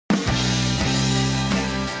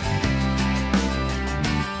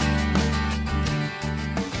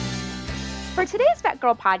For today's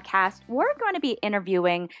VetGirl podcast, we're going to be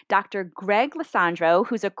interviewing Dr. Greg Lisciandro,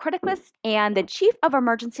 who's a criticalist and the Chief of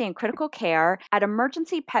Emergency and Critical Care at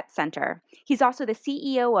Emergency Pet Center. He's also the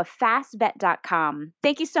CEO of FastVet.com.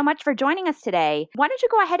 Thank you so much for joining us today. Why don't you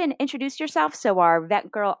go ahead and introduce yourself so our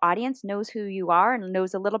VetGirl audience knows who you are and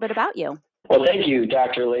knows a little bit about you? Well, thank you,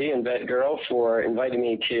 Dr. Lee and VetGirl, for inviting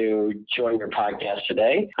me to join your podcast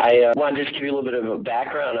today. I wanted to just give you a little bit of a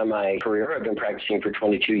background on my career. I've been practicing for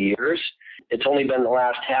 22 years. It's only been the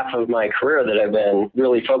last half of my career that I've been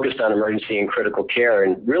really focused on emergency and critical care,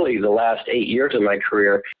 and really the last 8 years of my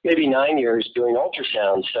career, maybe 9 years, doing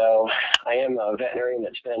ultrasound. So I am a veterinarian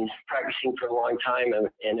that's been practicing for a long time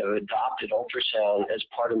and have adopted ultrasound as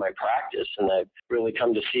part of my practice, and I've really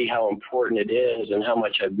come to see how important it is and how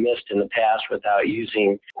much I've missed in the past without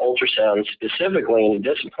using ultrasound specifically in a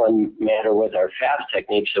disciplined manner with our FAST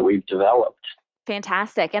techniques that we've developed.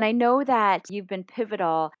 Fantastic. And I know that you've been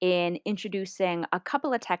pivotal in introducing a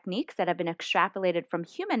couple of techniques that have been extrapolated from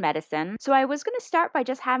human medicine. So I was going to start by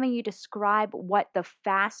just having you describe what the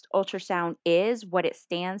FAST ultrasound is, what it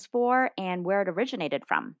stands for, and where it originated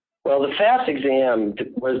from. Well, the FAST exam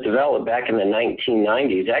was developed back in the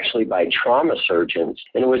 1990s, actually by trauma surgeons,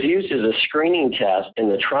 and it was used as a screening test in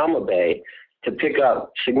the trauma bay to pick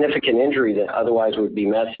up significant injury that otherwise would be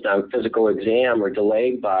missed on physical exam or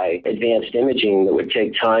delayed by advanced imaging that would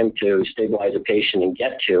take time to stabilize a patient and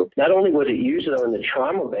get to. Not only was it used, though, in the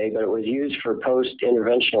trauma bay, but it was used for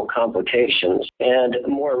post-interventional complications. And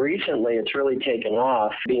more recently, it's really taken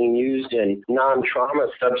off, being used in non-trauma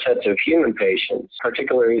subsets of human patients,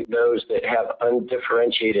 particularly those that have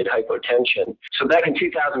undifferentiated hypotension. So back in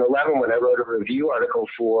 2011, when I wrote a review article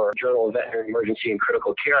for Journal of Veterinary Emergency and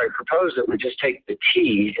Critical Care, I proposed that we just take the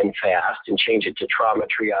T in FAST and change it to trauma,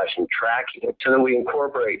 triage, and tracking, so that we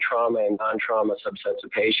incorporate trauma and non-trauma subsets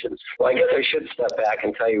of patients. Well, I guess I should step back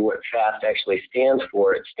and tell you what FAST actually stands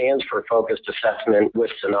for. It stands for Focused Assessment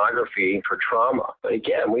with Sonography for Trauma. But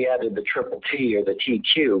again, we added the triple T or the T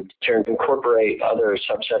cubed to incorporate other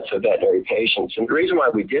subsets of veterinary patients. And the reason why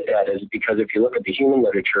we did that is because if you look at the human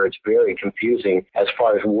literature, it's very confusing as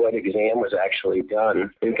far as what exam was actually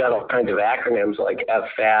done. We've got all kinds of acronyms like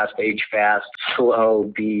FFAST, HFAST,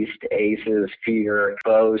 slow, beast, ACEs, fear,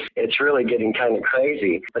 BOSE. It's really getting kind of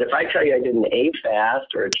crazy. But if I tell you I did an A-FAST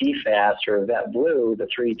or a T-FAST or a Vet Blue, the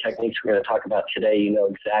three techniques we're going to talk about today, you know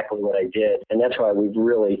exactly what I did. And that's why we've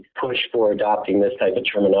really pushed for adopting this type of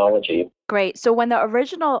terminology. Great. So when the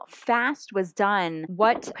original FAST was done,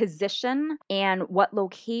 what position and what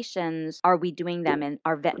locations are we doing them in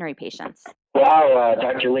our veterinary patients? Wow,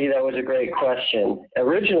 Dr. Lee, that was a great question.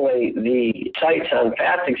 Originally, the sites on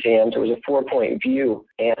FAST exams, it was a 4-point view,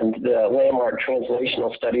 and the landmark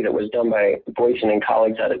translational study that was done by Boyson and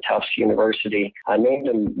colleagues out of Tufts University named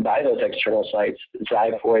them by those external sites,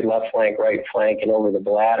 xiphoid, left flank, right flank, and over the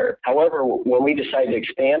bladder. However, when we decided to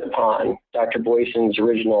expand upon Dr. Boyson's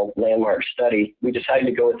original landmark study, we decided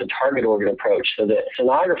to go with the target organ approach so that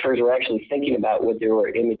sonographers were actually thinking about what they were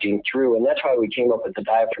imaging through, and that's why we came up with the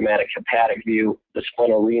diaphragmatic hepatic view, the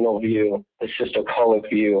splenorenal view, the cystocholic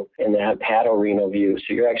view, and the hepatorenal view.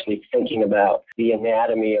 So you're actually thinking about the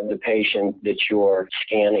anatomy of the patient that you're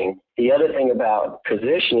scanning. The other thing about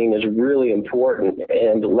positioning is really important,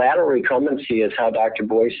 and lateral recumbency is how Dr.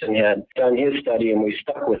 Boyson had done his study, and we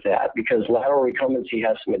stuck with that because lateral recumbency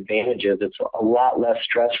has some advantages. It's a lot less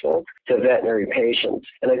stressful to veterinary patients,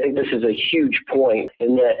 and I think this is a huge point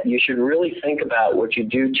in that you should really think about what you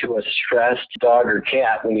do to a stressed dog or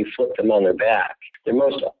cat when you flip them on their back. Their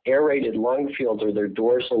most aerated lung fields are their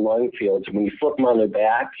dorsal lung fields. When you flip them on their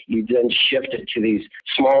back, you then shift it to these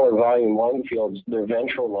smaller volume lung fields, their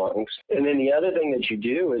ventral lungs. And then the other thing that you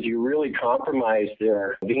do is you really compromise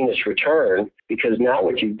their venous return, because now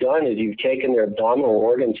what you've done is you've taken their abdominal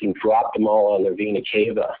organs and dropped them all on their vena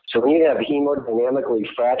cava. So when you have hemodynamically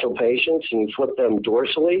fragile patients and you flip them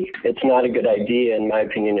dorsally, it's not a good idea. In my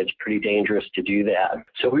opinion, it's pretty dangerous to do that.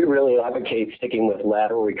 So we really advocate sticking with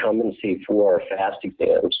lateral recumbency for our FAST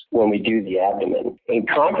exams when we do the abdomen. And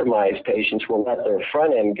compromised patients will let their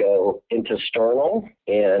front end go into sternal,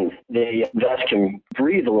 and they thus can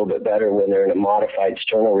breathe a little bit better when they're in a modified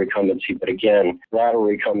sternal recumbency. But again, lateral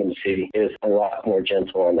recumbency is a lot more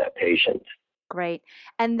gentle on that patient. Great.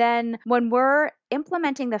 And then when we're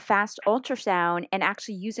implementing the FAST ultrasound and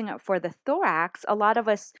actually using it for the thorax, a lot of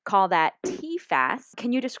us call that T-FAST.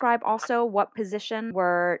 Can you describe also what position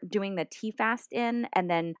we're doing the T-FAST in, and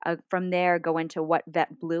then from there go into what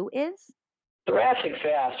Vet Blue is? Thoracic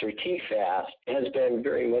fast or T-fast has been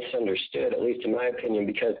very misunderstood, at least in my opinion,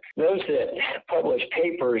 because those that publish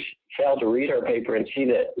papers fail to read our paper and see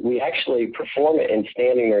that we actually perform it in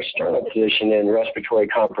standing or sternal position in respiratory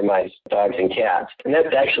compromised dogs and cats. And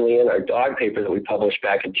that's actually in our dog paper that we published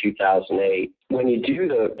back in 2008. When you do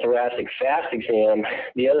the thoracic fast exam,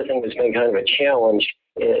 the other thing that's been kind of a challenge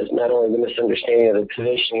is not only the misunderstanding of the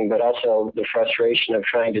positioning, but also the frustration of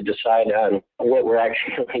trying to decide on what we're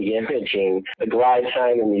actually imaging, the glide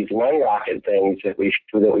time and these lung rocket things that we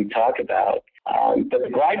talk about. But the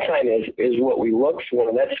glide time is what we look for,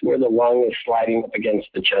 and that's where the lung is sliding up against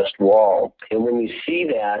the chest wall. And when you see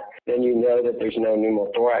that, then you know that there's no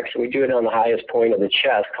pneumothorax. And we do it on the highest point of the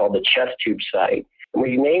chest called the chest tube site. And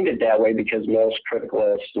we named it that way because most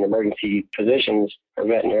criticalists and emergency physicians or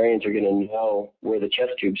veterinarians are going to know where the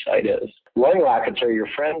chest tube site is. Lung rockets are your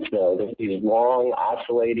friends, though. They're these long,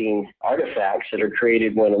 oscillating artifacts that are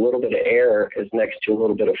created when a little bit of air is next to a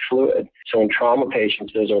little bit of fluid. So in trauma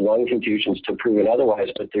patients, those are lung contusions to prove it otherwise,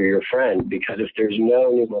 but they're your friend, because if there's no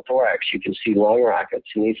pneumothorax, you can see lung rockets,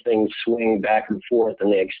 and these things swing back and forth,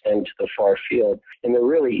 and they extend to the far field. And they're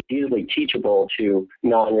really easily teachable to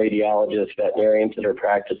non-radiologists, veterinarians that are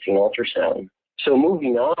practicing ultrasound. So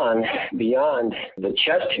moving on beyond the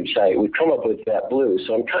chest tube site, we've come up with VetBlue.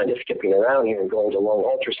 So I'm kind of skipping around here and going to lung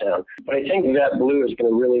ultrasound. But I think VetBlue is going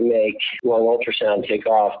to really make lung ultrasound take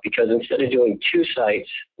off, because instead of doing 2 sites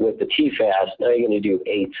with the T-fast, now you're going to do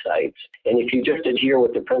 8 sites. And if you just adhere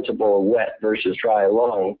with the principle of wet versus dry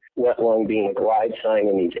lung, wet lung being a glide sign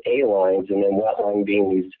in these A lines, and then wet lung being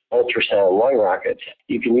these ultrasound lung rockets,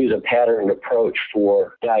 you can use a patterned approach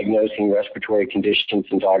for diagnosing respiratory conditions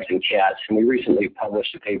in dogs and cats. And we recently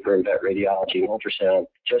published a paper in Vet Radiology and Ultrasound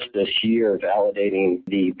just this year validating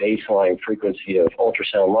the baseline frequency of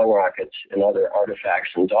ultrasound lung rockets and other artifacts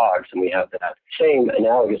in dogs. And we have that same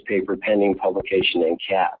analogous paper pending publication in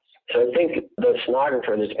cats. So I think the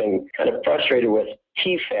sonographer that's been kind of frustrated with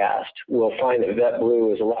T-fast will find that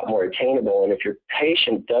VetBlue is a lot more attainable. And if your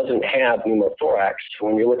patient doesn't have pneumothorax,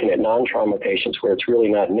 when you're looking at non-trauma patients where it's really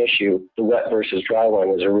not an issue, the wet versus dry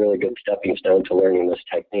lung is a really good stepping stone to learning this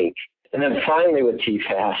technique. And then finally with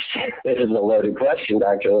T-fast, this is a loaded question,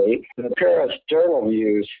 Dr. Lee, the parasternal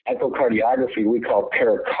views, echocardiography, we call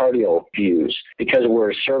pericardial views, because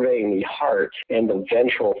we're surveying the heart and the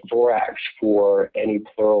ventral thorax for any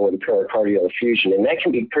pleural and pericardial effusion. And that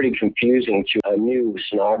can be pretty confusing to a new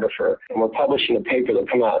sonographer. And we're publishing a paper that will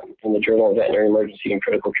come out in the Journal of Veterinary Emergency and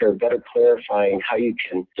Critical Care, better clarifying how you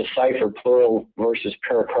can decipher pleural versus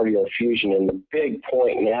pericardial effusion. And the big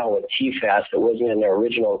point now with T-fast that wasn't in our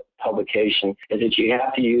original publication is that you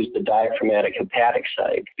have to use the diaphragmatic hepatic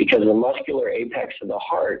site, because the muscular apex of the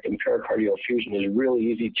heart in pericardial effusion is really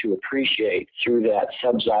easy to appreciate through that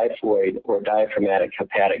subxiphoid or diaphragmatic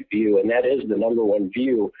hepatic view. And that is the number one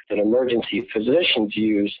view that emergency physicians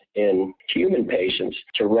use in human patients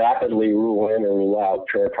to rapidly rule in or rule out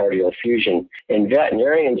pericardial effusion. And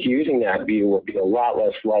veterinarians using that view will be a lot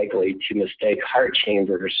less likely to mistake heart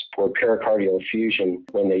chambers for pericardial effusion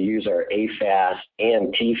when they use our A-fast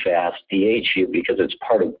and T-fast DH view, because it's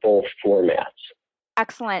part of both formats.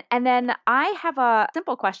 Excellent. And then I have a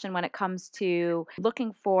simple question when it comes to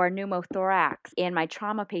looking for pneumothorax in my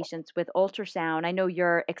trauma patients with ultrasound. I know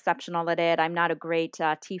you're exceptional at it. I'm not a great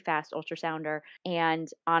T-fast ultrasounder. And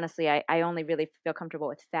honestly, I only really feel comfortable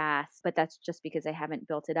with fast, but that's just because I haven't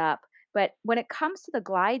built it up. But when it comes to the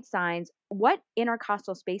glide signs, what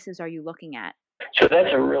intercostal spaces are you looking at? So that's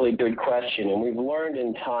a really good question, and we've learned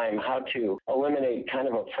in time how to eliminate kind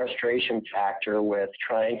of a frustration factor with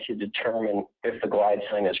trying to determine if the glide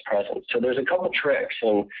sign is present. So there's a couple tricks,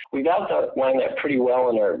 and we've outlined that pretty well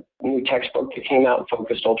in our new textbook that came out,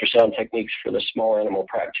 Focused Ultrasound Techniques for the Small Animal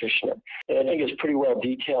Practitioner. And I think it's pretty well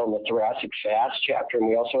detailed in the thoracic fast chapter, and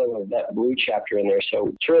we also have a VetBlue chapter in there. So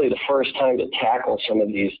it's really the first time to tackle some of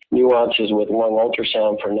these nuances with lung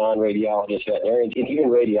ultrasound for non-radiologists, veterinarians, and even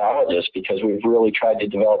radiologists, because we've really tried to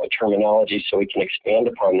develop a terminology so we can expand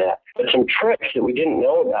upon that. But some tricks that we didn't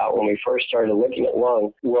know about when we first started looking at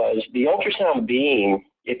lung was the ultrasound beam,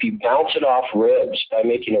 if you bounce it off ribs by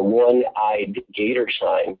making a one-eyed gator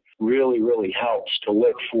sign, really helps to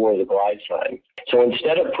look for the glide sign. So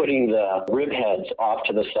instead of putting the rib heads off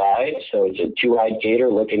to the side, so it's a two-eyed gator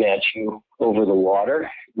looking at you over the water,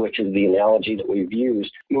 which is the analogy that we've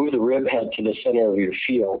used, move the rib head to the center of your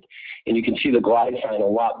field. And you can see the glide sign a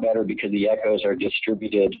lot better because the echoes are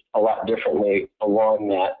distributed a lot differently along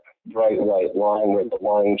that bright white line where the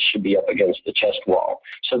lung should be up against the chest wall.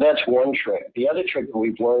 So that's one trick. The other trick that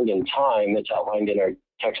we've learned in time that's outlined in our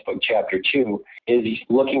textbook chapter 2, is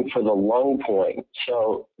looking for the lung point.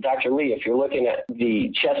 So, Dr. Lee, if you're looking at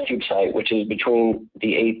the chest tube site, which is between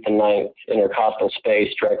the 8th and 9th intercostal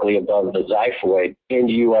space directly above the xiphoid, and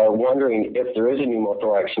you are wondering if there is a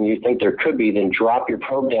pneumothorax and you think there could be, then drop your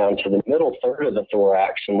probe down to the middle third of the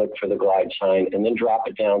thorax and look for the glide sign, and then drop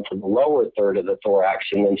it down to the lower third of the thorax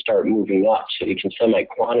and then start moving up so you can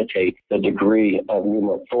semi-quantitate the degree of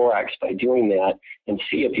pneumothorax by doing that and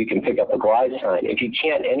see if you can pick up a glide sign. If you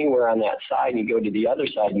can't anywhere on that side and you go to the other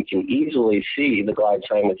side, you can easily see the glide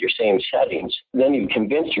sign with your same settings. Then you've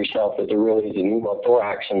convinced yourself that there really is a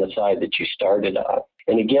pneumothorax on the side that you started on.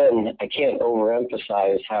 And again, I can't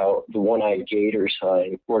overemphasize how the one-eyed gator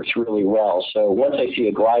sign works really well. So once I see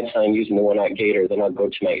a glide sign using the one-eyed gator, then I'll go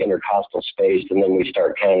to my intercostal space, and then we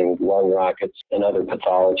start counting lung rockets and other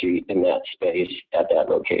pathology in that space at that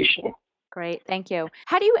location. Great, thank you.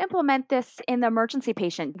 How do you implement this in the emergency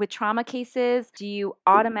patient? With trauma cases, do you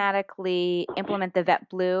automatically implement the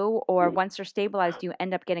VetBlue, or once they're stabilized, do you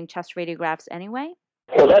end up getting chest radiographs anyway?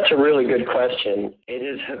 Well, that's a really good question. It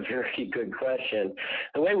is a very good question.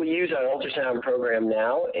 The way we use our ultrasound program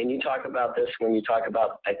now, and you talk about this when you talk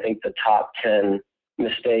about, I think, the top 10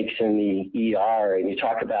 mistakes in the ER, and you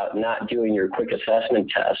talk about not doing your quick assessment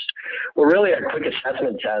test. Well, really, our quick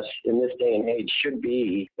assessment test in this day and age should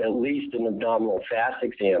be at least an abdominal fast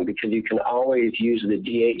exam, because you can always use the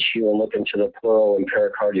DHU and look into the pleural and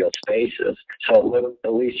pericardial spaces. So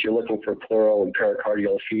at least you're looking for pleural and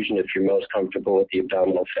pericardial effusion if you're most comfortable with the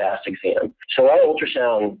abdominal fast exam. So our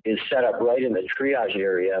ultrasound is set up right in the triage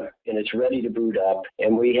area, and it's ready to boot up,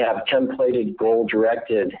 and we have templated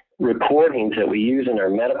goal-directed recordings that we use in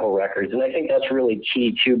our medical records. And I think that's really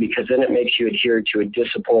key too, because then it makes you adhere to a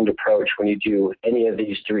disciplined approach when you do any of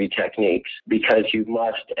these three techniques, because you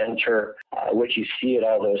must enter what you see at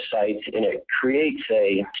all those sites, and it creates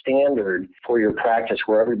a standard for your practice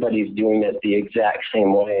where everybody's doing it the exact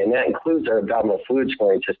same way. And that includes our abdominal fluid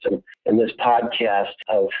scoring system. And this podcast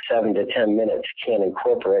of 7 to 10 minutes can't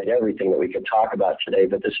incorporate everything that we could talk about today,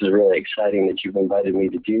 but this is really exciting that you've invited me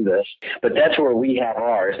to do this. But that's where we have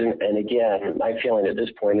ours. And again, my feeling at this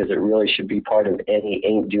point is it really should be part of any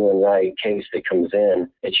ain't doing right case that comes in.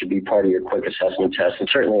 It should be part of your quick assessment test. And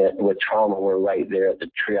certainly with trauma, we're right there at the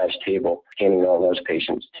triage table, scanning all those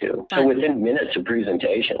patients too. So within minutes of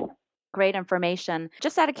presentation. Great information.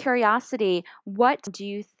 Just out of curiosity, what do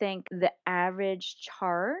you think the average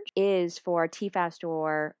charge is for TFAST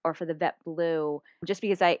or for the VetBlue? Just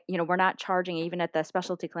because we're not charging, even at the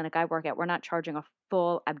specialty clinic I work at, we're not charging a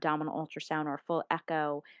full abdominal ultrasound or a full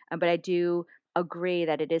echo, but I do agree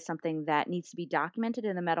that it is something that needs to be documented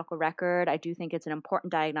in the medical record. I do think it's an important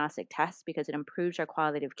diagnostic test because it improves your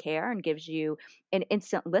quality of care and gives you an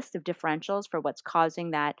instant list of differentials for what's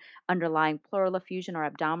causing that underlying pleural effusion or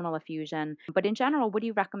abdominal effusion. But in general, what do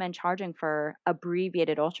you recommend charging for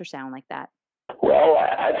abbreviated ultrasound like that? Well,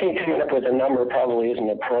 I think coming up with a number probably isn't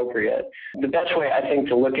appropriate. The best way, I think,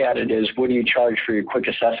 to look at it is, what do you charge for your quick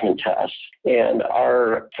assessment test? And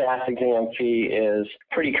our fast exam fee is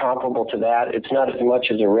pretty comparable to that. It's not as much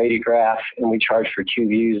as a radiograph, and we charge for 2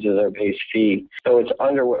 views as our base fee. So it's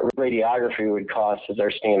under what radiography would cost as our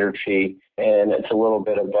standard fee, and it's a little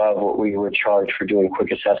bit above what we would charge for doing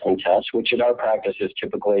quick assessment tests, which in our practice is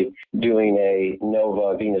typically doing a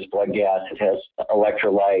NOVA venous blood gas. It has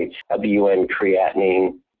electrolytes, a BUN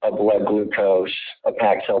creatinine, a blood glucose, a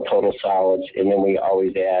packed cell total solids, and then we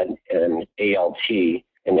always add an ALT,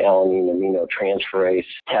 an alanine aminotransferase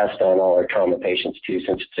test on all our trauma patients too,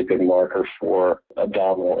 since it's a good marker for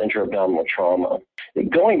intra-abdominal trauma.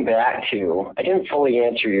 Going back to, I didn't fully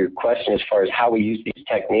answer your question as far as how we use these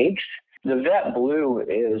techniques. The VetBlue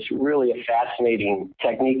is really a fascinating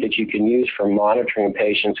technique that you can use for monitoring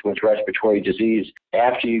patients with respiratory disease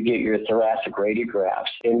after you get your thoracic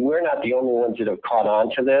radiographs. And we're not the only ones that have caught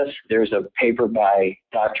on to this. There's a paper by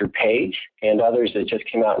Dr. Page and others that just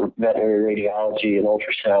came out in Veterinary Radiology and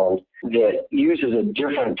Ultrasound that uses a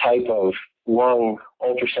different type of lung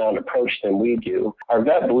ultrasound approach than we do. Our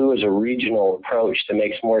VetBlue is a regional approach that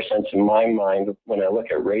makes more sense in my mind when I look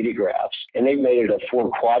at radiographs. And they've made it a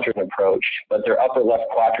 4-quadrant approach, but their upper left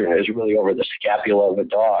quadrant is really over the scapula of a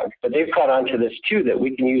dog. But they've caught on to this too, that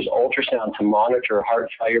we can use ultrasound to monitor heart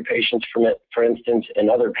failure patients, for instance, and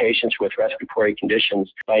other patients with respiratory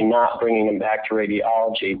conditions by not bringing them back to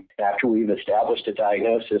radiology after we've established a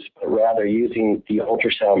diagnosis, but rather using the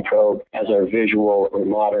ultrasound probe as our visual or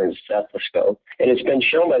modern stethoscope. And it's been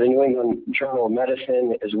shown by the New England Journal of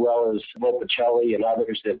Medicine, as well as Lopicelli and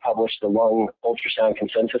others that published the lung ultrasound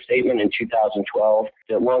consensus statement in 2012,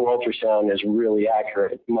 that lung ultrasound is really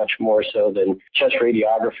accurate, much more so than chest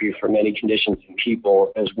radiography for many conditions in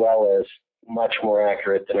people, as well as much more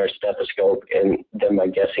accurate than our stethoscope and than by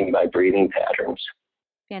guessing by breathing patterns.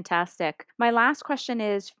 Fantastic. My last question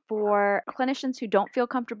is for clinicians who don't feel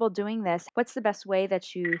comfortable doing this, what's the best way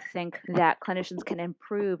that you think that clinicians can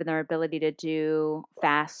improve in their ability to do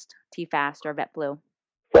FAST, TFAST, or VetBlue?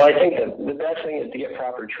 Well, I think the best thing is to get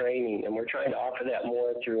proper training, and we're trying to offer that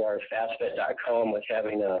more through our fastvet.com with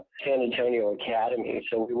having a San Antonio Academy.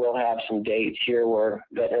 So we will have some dates here where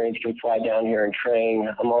veterinarians can fly down here and train.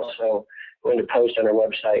 I'm also going to post on our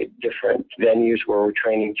website different venues where we're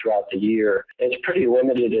training throughout the year. It's pretty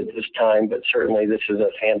limited at this time, but certainly this is a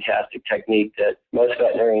fantastic technique that most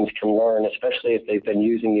veterinarians can learn, especially if they've been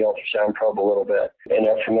using the ultrasound probe a little bit and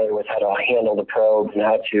are familiar with how to handle the probe and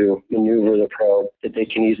how to maneuver the probe, that they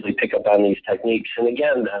can easily pick up on these techniques. And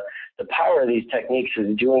again, the power of these techniques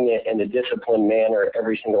is doing it in a disciplined manner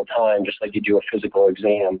every single time, just like you do a physical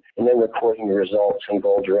exam, and then recording the results in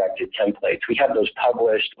goal-directed templates. We have those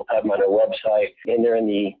published. We'll have them on our website, and they're in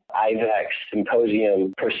the DACVECC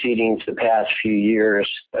symposium proceedings the past few years.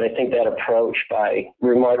 But I think that approach by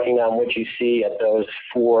remarking on what you see at those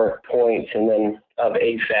 4 points and then of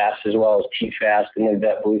AFAST as well as TFAST and then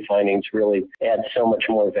VetBlue findings really adds so much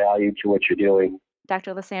more value to what you're doing.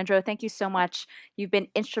 Dr. Lisciandro, thank you so much. You've been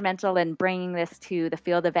instrumental in bringing this to the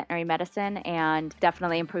field of veterinary medicine and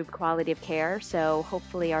definitely improved quality of care. So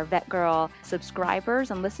hopefully our VetGirl subscribers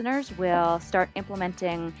and listeners will start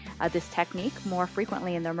implementing this technique more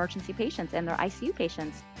frequently in their emergency patients and their ICU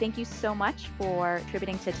patients. Thank you so much for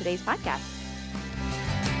contributing to today's podcast.